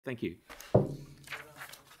Thank you.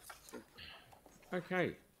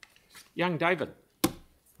 Okay. Young David.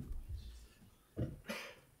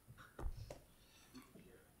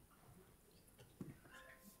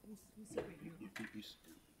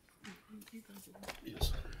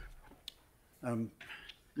 Yes.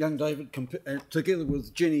 Young David, together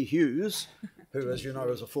with Jenny Hughes, who, as you know,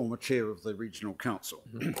 is a former chair of the Regional Council.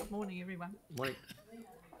 Good morning, everyone. Morning.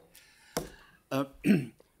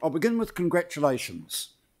 I'll begin with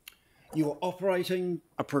congratulations. You are operating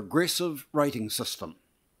a progressive rating system.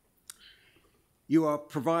 You are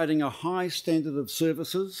providing a high standard of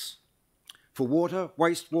services for water,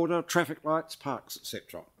 wastewater, traffic lights, parks,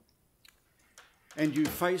 etc. And you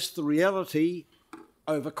face the reality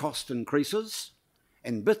over cost increases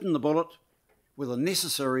and bitten the bullet with a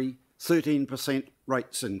necessary 13%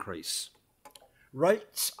 rates increase.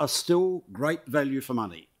 Rates are still great value for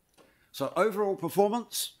money. So overall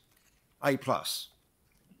performance, A+.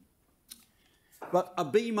 But a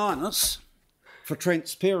B- for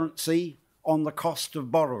transparency on the cost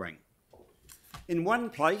of borrowing. In one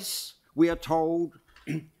place, we are told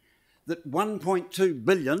that 1.2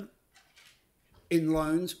 billion in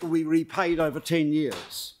loans will be repaid over 10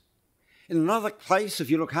 years. In another place, if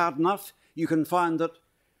you look hard enough, you can find that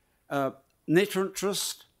net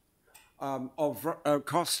interest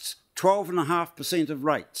costs 12.5% of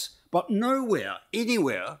rates. But nowhere,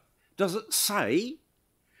 anywhere, does it say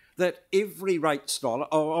that every rates dollar,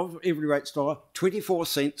 24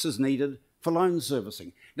 cents is needed for loan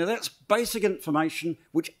servicing. Now that's basic information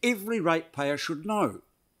which every ratepayer should know,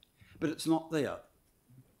 but it's not there.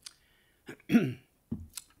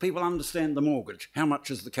 People understand the mortgage. How much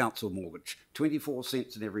is the council mortgage? 24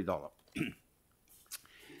 cents in every dollar.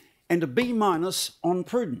 And a B- on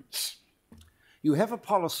prudence. You have a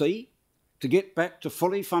policy to get back to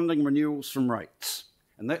fully funding renewals from rates,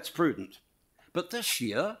 and that's prudent. But this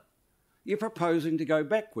year, you're proposing to go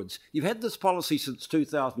backwards. You've had this policy since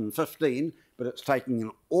 2015, but it's taking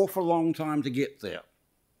an awful long time to get there.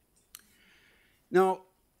 Now,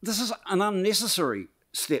 this is an unnecessary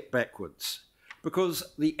step backwards because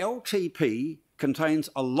the LTP contains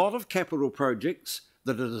a lot of capital projects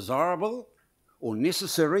that are desirable or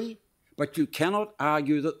necessary, but you cannot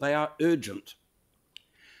argue that they are urgent.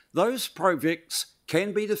 Those projects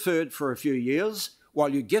can be deferred for a few years while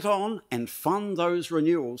you get on and fund those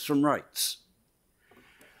renewals from rates.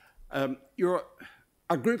 You're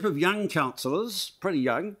a group of young councillors, pretty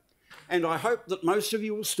young, and I hope that most of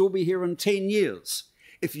you will still be here in 10 years.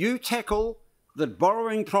 If you tackle the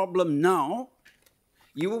borrowing problem now,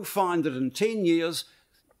 you will find that in 10 years,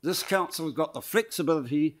 this council has got the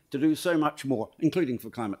flexibility to do so much more, including for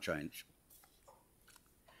climate change.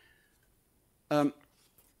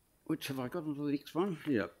 Which have I got onto the next one?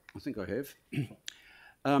 Yeah, I think I have.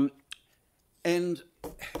 And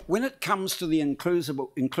when it comes to the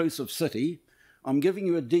inclusive city, I'm giving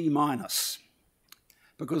you a D-,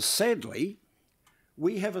 because sadly,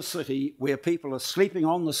 we have a city where people are sleeping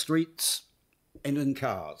on the streets and in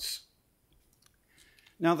cars.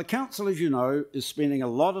 Now, the council, as you know, is spending a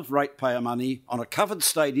lot of ratepayer money on a covered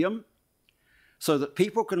stadium so that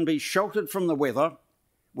people can be sheltered from the weather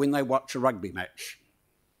when they watch a rugby match.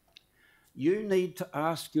 You need to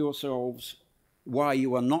ask yourselves why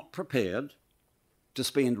you are not prepared to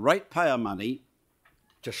spend ratepayer money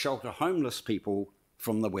to shelter homeless people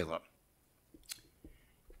from the weather.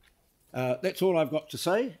 That's all I've got to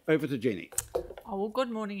say. Over to Jenny. Oh, well,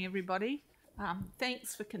 good morning, everybody.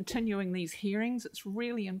 Thanks for continuing these hearings. It's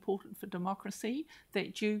really important for democracy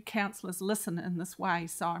that you councillors listen in this way.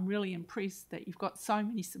 So I'm really impressed that you've got so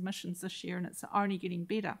many submissions this year, and it's only getting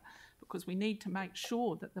better because we need to make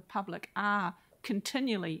sure that the public are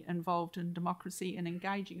continually involved in democracy and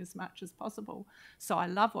engaging as much as possible. So I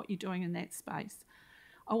love what you're doing in that space.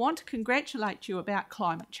 I want to congratulate you about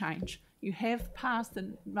climate change. You have passed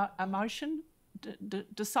a motion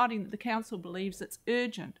deciding that the council believes it's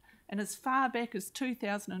urgent. And as far back as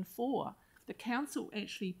 2004, the council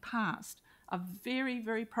actually passed a very,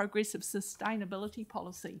 very progressive sustainability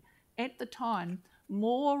policy. At the time,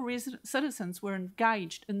 more citizens were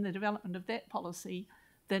engaged in the development of that policy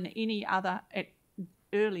than any other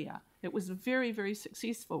earlier. It was very, very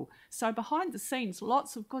successful. So behind the scenes,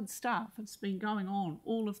 lots of good stuff has been going on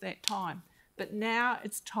all of that time. But now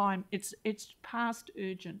it's time, it's past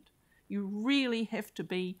urgent. You really have to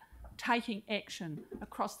be taking action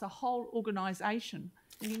across the whole organisation.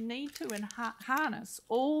 You need to harness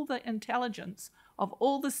all the intelligence of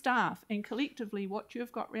all the staff and collectively what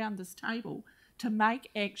you've got round this table to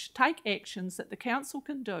take actions that the council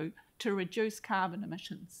can do to reduce carbon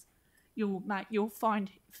emissions. You'll find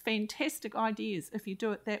fantastic ideas if you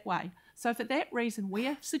do it that way. So for that reason, we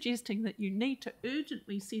are suggesting that you need to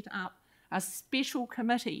urgently set up a special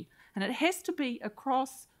committee, and it has to be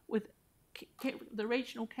across with the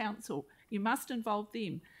regional council. You must involve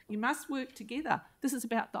them. You must work together. This is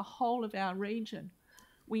about the whole of our region.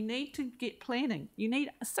 We need to get planning. You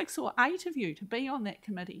need 6 or 8 of you to be on that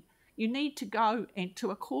committee. You need to go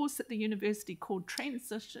to a course at the university called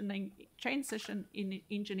Transition in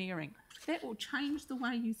Engineering. That will change the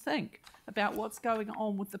way you think about what's going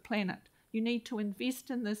on with the planet. You need to invest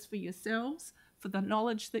in this for yourselves, for the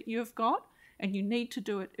knowledge that you've got, and you need to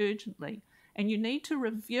do it urgently. And you need to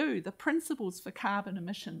review the principles for carbon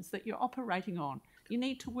emissions that you're operating on. You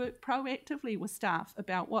need to work proactively with staff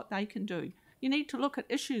about what they can do. You need to look at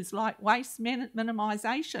issues like waste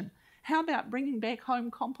minimisation. How about bringing back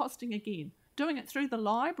home composting again? Doing it through the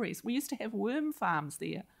libraries. We used to have worm farms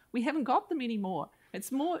there. We haven't got them anymore.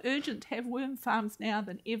 It's more urgent to have worm farms now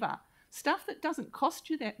than ever. Stuff that doesn't cost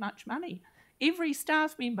you that much money. Every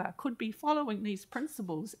staff member could be following these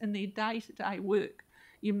principles in their day-to-day work.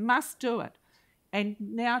 You must do it. And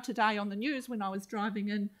now today on the news, when I was driving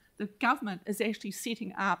in, the government is actually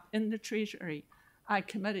setting up in the Treasury a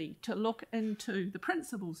committee to look into the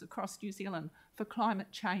principles across New Zealand for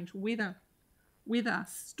climate change, weather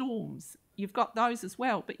storms. You've got those as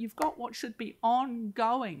well, but you've got what should be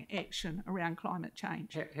ongoing action around climate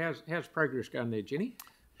change. How's progress going there, Jenny?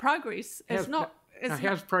 Progress is not...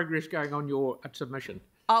 How's progress going on your submission?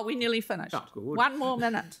 Oh, we're nearly finished. Oh, good. 1 more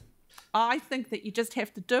minute. I think that you just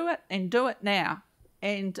have to do it and do it now.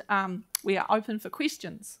 And we are open for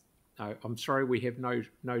questions. No, I'm sorry, we have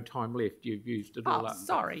no time left. You've used it all up.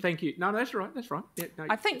 Sorry. Thank you. No, that's right. Yeah, no.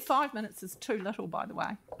 I think 5 minutes is too little, by the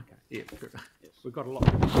way. Okay. Yeah, good. We've got a lot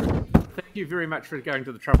to go through. Thank you very much for going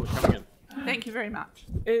to the trouble of coming in. Thank you very much.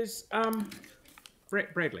 Is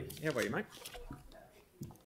Bradley, how are you, mate?